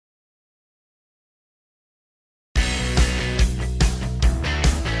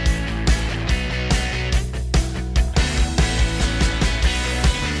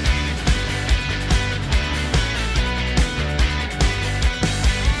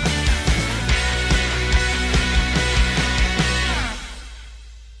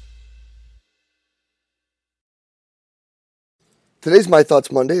Today's My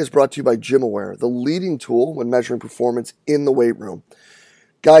Thoughts Monday is brought to you by GymAware, the leading tool when measuring performance in the weight room.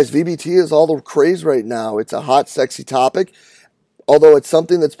 Guys, VBT is all the craze right now. It's a hot, sexy topic, although it's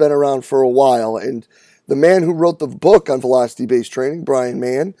something that's been around for a while. And the man who wrote the book on velocity-based training, Brian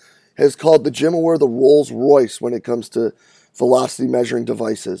Mann, has called the GymAware the Rolls Royce when it comes to velocity measuring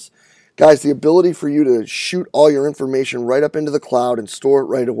devices. Guys, the ability for you to shoot all your information right up into the cloud and store it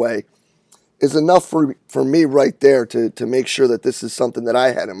right away is enough for me right there to make sure that this is something that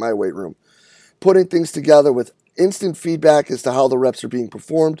I had in my weight room. Putting things together with instant feedback as to how the reps are being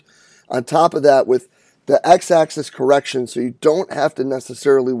performed. On top of that, with the x-axis correction, so you don't have to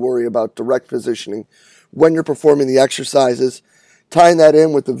necessarily worry about direct positioning when you're performing the exercises. Tying that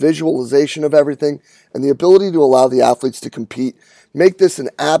in with the visualization of everything and the ability to allow the athletes to compete make this an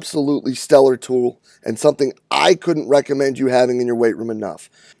absolutely stellar tool and something I couldn't recommend you having in your weight room enough.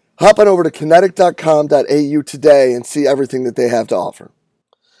 Hop on over to kinetic.com.au today and see everything that they have to offer.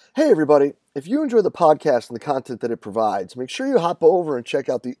 Hey everybody, if you enjoy the podcast and the content that it provides, make sure you hop over and check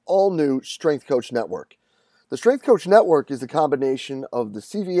out the all-new Strength Coach Network. The Strength Coach Network is a combination of the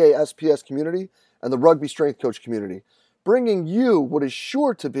CVA SPS community and the Rugby Strength Coach community, bringing you what is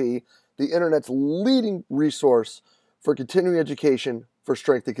sure to be the internet's leading resource for continuing education for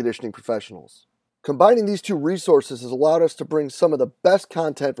strength and conditioning professionals. Combining these two resources has allowed us to bring some of the best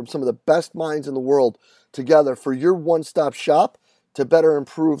content from some of the best minds in the world together for your one-stop shop to better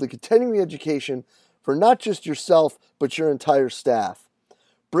improve the continuing education for not just yourself, but your entire staff.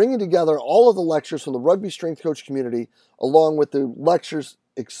 Bringing together all of the lectures from the Rugby Strength Coach community, along with the lectures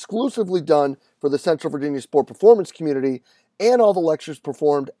exclusively done for the Central Virginia Sport Performance community, and all the lectures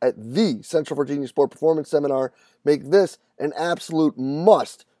performed at the Central Virginia Sport Performance Seminar, make this an absolute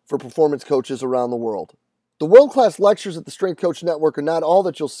must for performance coaches around the world. The world-class lectures at the Strength Coach Network are not all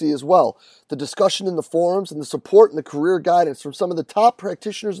that you'll see as well. The discussion in the forums and the support and the career guidance from some of the top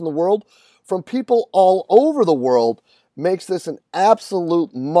practitioners in the world, from people all over the world, makes this an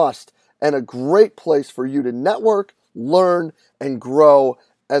absolute must and a great place for you to network, learn, and grow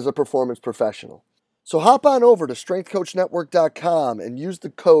as a performance professional. So hop on over to strengthcoachnetwork.com and use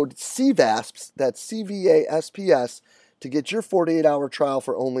the code CVASPS, that's CVASPS, to get your 48-hour trial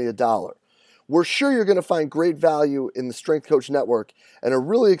for only $1. We're sure you're going to find great value in the Strength Coach Network and are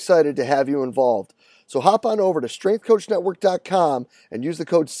really excited to have you involved. So hop on over to strengthcoachnetwork.com and use the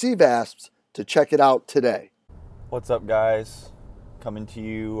code CVASPS to check it out today. What's up, guys? Coming to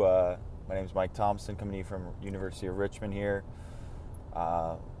you, my name is Mike Thompson, coming to you from University of Richmond here.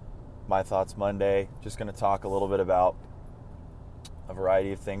 My Thoughts Monday, just going to talk a little bit about a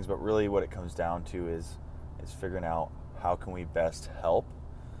variety of things, but really what it comes down to is figuring out how can we best help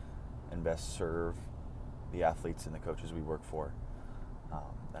and best serve the athletes and the coaches we work for.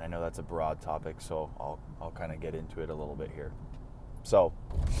 And I know that's a broad topic, so I'll kind of get into it a little bit here. So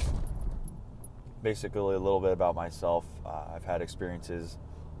basically a little bit about myself. I've had experiences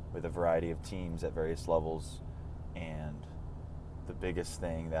with a variety of teams at various levels, and the biggest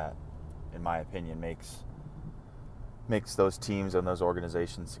thing that, in my opinion, makes those teams and those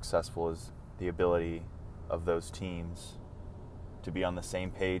organizations successful is the ability of those teams to be on the same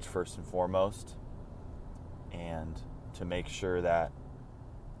page first and foremost, and to make sure that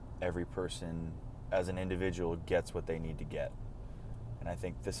every person as an individual gets what they need to get. And I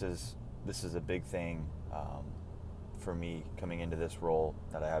think this is a big thing for me coming into this role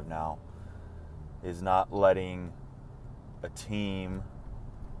that I have now, is not letting a team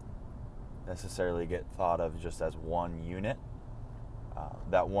necessarily get thought of just as one unit.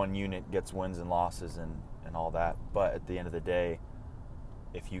 That one unit gets wins and losses and all that, but at the end of the day,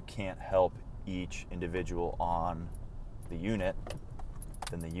 if you can't help each individual on the unit,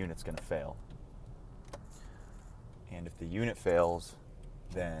 then the unit's going to fail. And if the unit fails,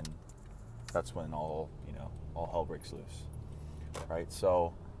 then that's when all hell breaks loose, right?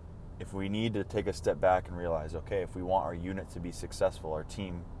 So if we need to take a step back and realize, okay, if we want our unit to be successful, our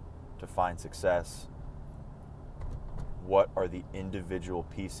team to find success, what are the individual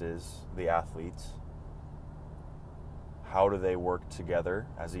pieces, the athletes? How do they work together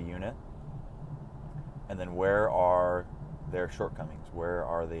as a unit? And then where are their shortcomings? Where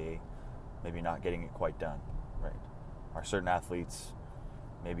are they maybe not getting it quite done, right? Are certain athletes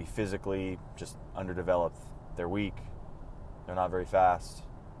maybe physically just underdeveloped? They're weak. They're not very fast.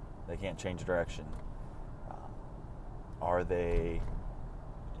 They can't change direction. Are they,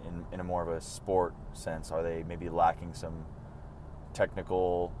 in a more of a sport sense, are they maybe lacking some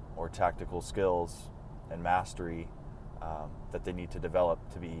technical or tactical skills and mastery that they need to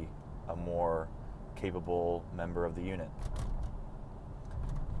develop to be a more capable member of the unit?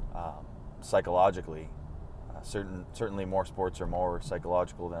 Psychologically, Certainly more sports are more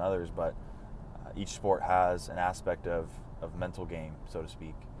psychological than others, but each sport has an aspect of mental game, so to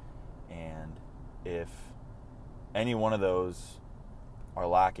speak. And if any one of those are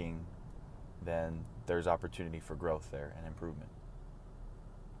lacking, then there's opportunity for growth there and improvement.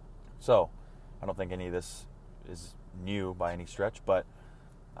 So I don't think any of this is new by any stretch, but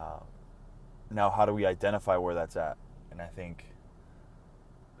now how do we identify where that's at? And I think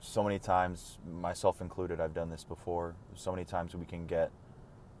so many times, myself included, I've done this before, so many times we can get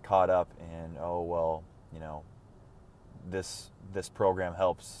caught up in, oh, well, this program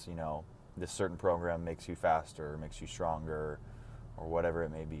helps, this certain program makes you faster, makes you stronger, or whatever it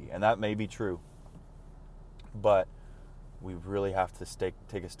may be. And that may be true, but we really have to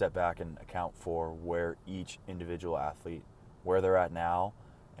take a step back and account for where each individual athlete, where they're at now,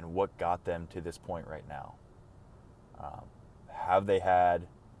 and what got them to this point right now. Have they had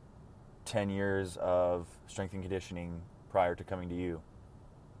 10 years of strength and conditioning prior to coming to you?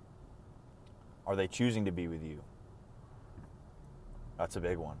 Are they choosing to be with you? That's a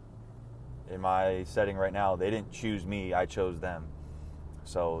big one. In my setting right now, they didn't choose me, I chose them.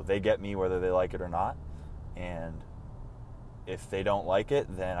 So they get me whether they like it or not. And if they don't like it,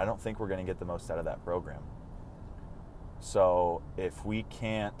 then I don't think we're going to get the most out of that program. So if we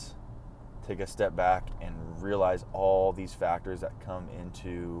can't take a step back and realize all these factors that come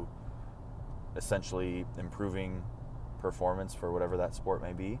into essentially improving performance for whatever that sport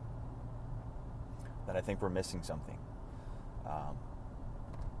may be, then I think we're missing something.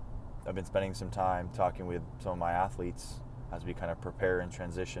 I've been spending some time talking with some of my athletes as we kind of prepare and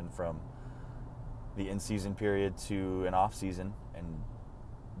transition from the in-season period to an off-season, and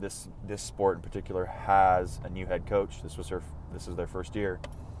this sport in particular has a new head coach. This is their first year.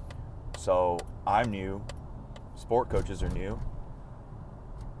 So I'm new, sport coaches are new.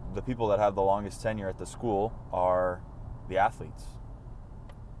 The people that have the longest tenure at the school are the athletes.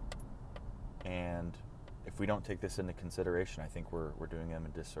 And if we don't take this into consideration, I think we're doing them a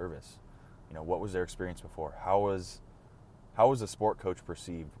disservice. What was their experience before? How was a sport coach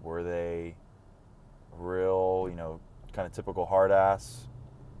perceived? Were they real, kind of typical hard ass,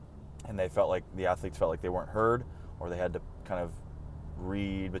 and the athletes felt like they weren't heard, or they had to kind of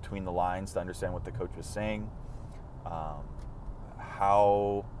read between the lines to understand what the coach was saying?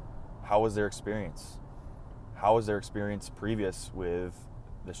 How was their experience? How was their experience previous with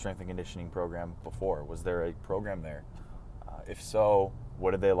the strength and conditioning program before? Was there a program there? If so,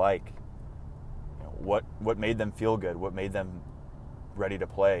 what did they like? What made them feel good? What made them ready to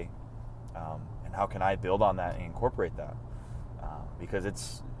play? And how can I build on that and incorporate that?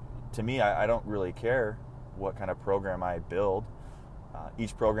 Because to me, I don't really care what kind of program I build.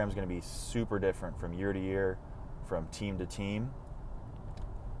 Each program is going to be super different from year to year, from team to team.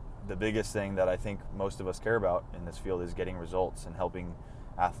 The biggest thing that I think most of us care about in this field is getting results and helping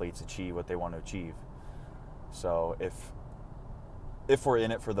athletes achieve what they want to achieve. So if we're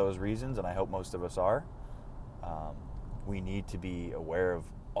in it for those reasons, and I hope most of us are, we need to be aware of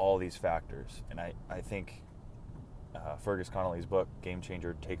all these factors. And I think Fergus Connolly's book, Game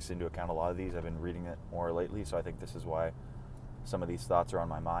Changer, takes into account a lot of these. I've been reading it more lately, so I think this is why some of these thoughts are on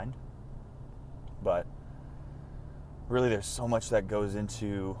my mind. But really, there's so much that goes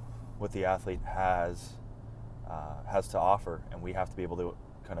into what the athlete has to offer, and we have to be able to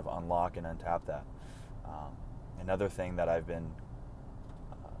kind of unlock and untap that. Another thing that I've been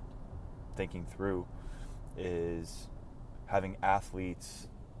thinking through is having athletes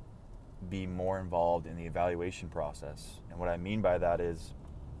be more involved in the evaluation process. And what I mean by that is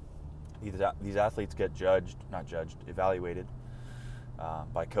these athletes get evaluated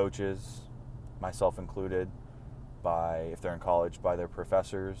by coaches, myself included, if they're in college, by their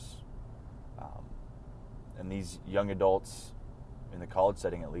professors. And these young adults, in the college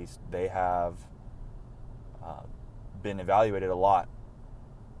setting at least, they have been evaluated a lot.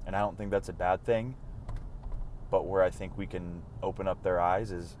 And I don't think that's a bad thing, but where I think we can open up their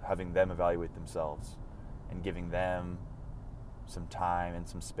eyes is having them evaluate themselves and giving them some time and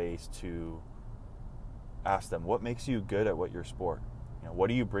some space to ask them, what makes you good at your sport? What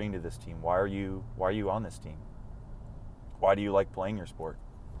do you bring to this team? Why are you on this team? Why do you like playing your sport?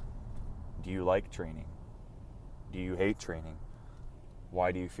 Do you like training? Do you hate training?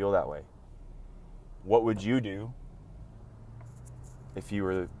 Why do you feel that way? What would you do if you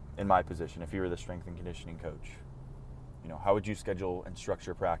were in my position, if you were the strength and conditioning coach? How would you schedule and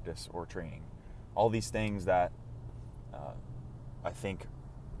structure practice or training? All these things that I think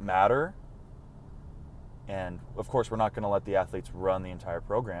matter. And of course, we're not going to let the athletes run the entire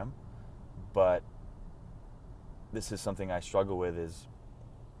program, but this is something I struggle with, is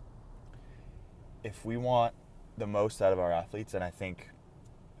if we want the most out of our athletes, and I think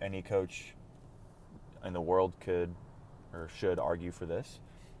any coach in the world could or should argue for this.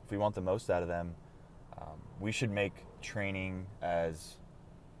 If we want the most out of them, we should make training as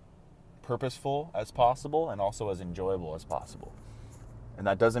purposeful as possible and also as enjoyable as possible. And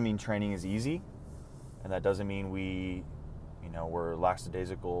that doesn't mean training is easy, and that doesn't mean we're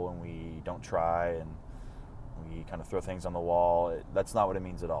lackadaisical and we don't try and we kind of throw things on the wall. That's not what it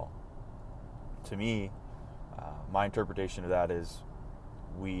means at all. To me, my interpretation of that is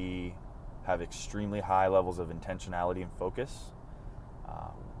we have extremely high levels of intentionality and focus.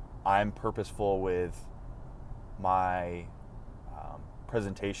 I'm purposeful with my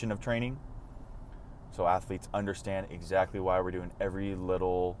presentation of training, so athletes understand exactly why we're doing every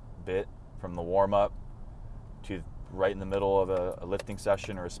little bit, from the warm-up to right in the middle of a lifting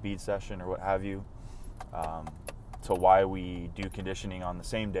session or a speed session or what have you, to why we do conditioning on the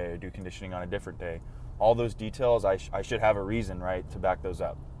same day or do conditioning on a different day. All those details, I should have a reason, right, to back those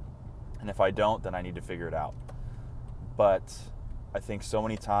up. And if I don't, then I need to figure it out. But I think so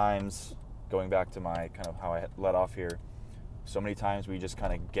many times, going back to my kind of how I let off here, so many times we just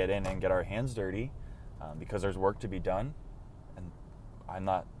kind of get in and get our hands dirty because there's work to be done. And I'm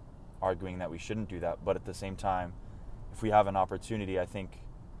not arguing that we shouldn't do that, but at the same time, if we have an opportunity, I think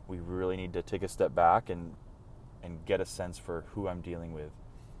we really need to take a step back and get a sense for who I'm dealing with.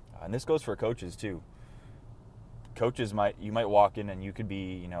 And this goes for coaches too. Coaches you might walk in and you could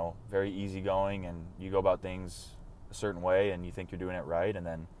be, very easygoing and you go about things a certain way and you think you're doing it right, and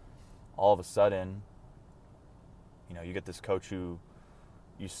then all of a sudden, you get this coach who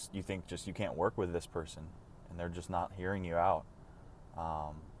you think just you can't work with this person and they're just not hearing you out.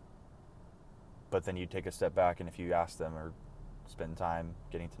 But then you take a step back and if you ask them or spend time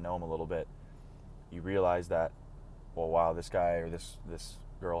getting to know them a little bit, you realize that, well, wow, this guy or this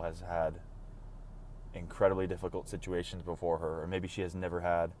girl has had incredibly difficult situations before her, or maybe she has never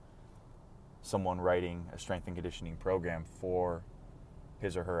had someone writing a strength and conditioning program for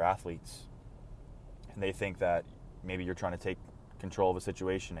his or her athletes. And they think that maybe you're trying to take control of a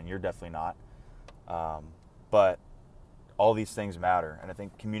situation, and you're definitely not. But all these things matter, and I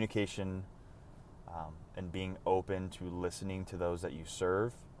think communication and being open to listening to those that you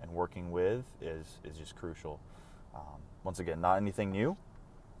serve and working with is just crucial. Once again, not anything new.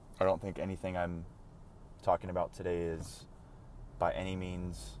 I don't think anything I'm talking about today is by any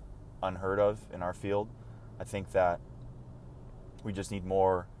means unheard of in our field. I think that we just need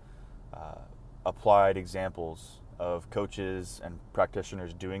more applied examples of coaches and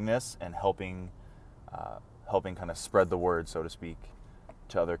practitioners doing this and helping kind of spread the word, so to speak,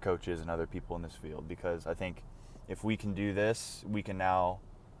 to other coaches and other people in this field. Because I think if we can do this, we can now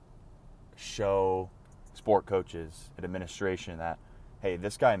show sport coaches and administration that, hey,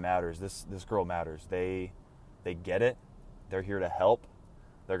 this guy matters, this girl matters. They get it. They're here to help.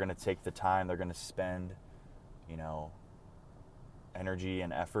 They're going to take the time. They're going to spend, energy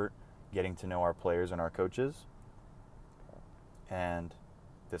and effort getting to know our players and our coaches. And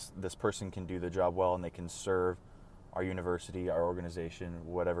this person can do the job well, and they can serve our university, our organization,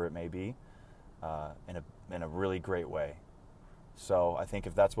 whatever it may be, in a really great way. So I think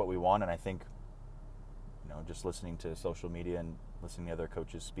if that's what we want, and I think just listening to social media and listening to other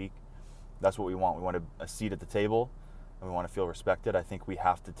coaches speak, that's what we want. We want a seat at the table, and we want to feel respected. I think we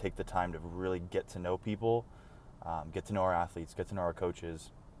have to take the time to really get to know people, get to know our athletes, get to know our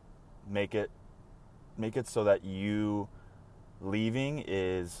coaches, make it so that you leaving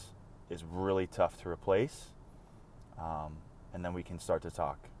is really tough to replace, and then we can start to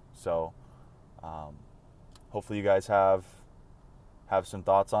talk. So hopefully you guys have some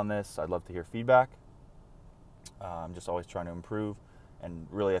thoughts on this. I'd love to hear feedback. I'm just always trying to improve, and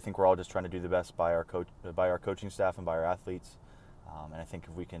really I think we're all just trying to do the best by our coaching staff and by our athletes. And I think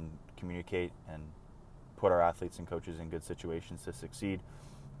if we can communicate and put our athletes and coaches in good situations to succeed,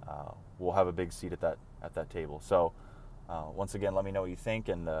 we'll have a big seat at that table. So once again, let me know what you think,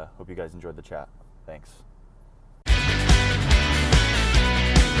 and hope you guys enjoyed the chat. Thanks.